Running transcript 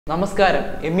നമസ്കാരം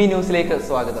എമ്മി ന്യൂസിലേക്ക്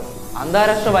സ്വാഗതം.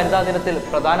 അന്താരാഷ്ട്ര വനിതാ ദിനത്തിൽ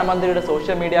പ്രധാനമന്ത്രിയുടെ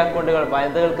സോഷ്യൽ മീഡിയ അക്കൗണ്ടുകൾ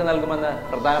വനിതകൾക്ക് നൽകുമെന്ന്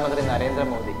പ്രധാനമന്ത്രി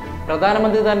നരേന്ദ്രമോദി.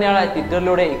 പ്രധാനമന്ത്രി തന്നെയാണ്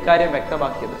ട്വിറ്ററിലൂടെ ഇക്കാര്യം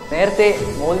വ്യക്തമാക്കിയത്. നേരത്തെ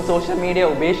മോദി സോഷ്യൽ മീഡിയ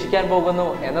ഉപേക്ഷിക്കാൻ പോകുന്നു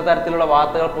എന്ന തരത്തിലുള്ള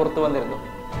വാർത്തകൾ പുറത്തു വന്നിരുന്നു.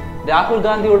 രാഹുൽ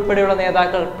ഗാന്ധി ഉൾപ്പെടെയുള്ള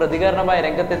നേതാക്കൾ പ്രതികരണമായി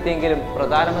രംഗത്തെത്തിയെങ്കിലും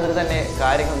പ്രധാനമന്ത്രി തന്നെ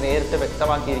കാര്യങ്ങൾ നേരിട്ട്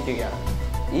വ്യക്തമാക്കിയിരിക്കുകയാണ്.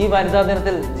 ഈ വനിതാ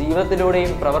ദിനത്തിൽ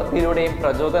ജീവിതത്തിലൂടെയും പ്രവൃത്തിയിലൂടെയും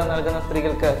പ്രചോദനം നൽകുന്ന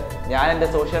സ്ത്രീകൾക്ക് ഞാൻ എൻ്റെ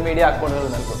സോഷ്യൽ മീഡിയ അക്കൗണ്ടുകൾ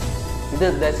നൽകും. ഇത്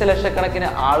ദശലക്ഷക്കണക്കിന്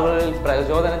ആളുകളിൽ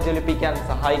പ്രചോദനം ജ്വലിപ്പിക്കാൻ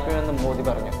സഹായിക്കുമെന്നും മോദി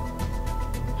പറഞ്ഞു.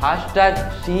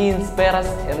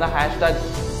 #SheInspires എന്ന ഹാഷ്ടാഗ്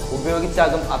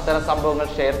ഉപയോഗിച്ചാകും അത്തരം സംഭവങ്ങൾ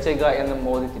ഷെയർ ചെയ്യുക എന്നും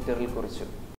മോദി ട്വിറ്ററിൽ കുറിച്ചു.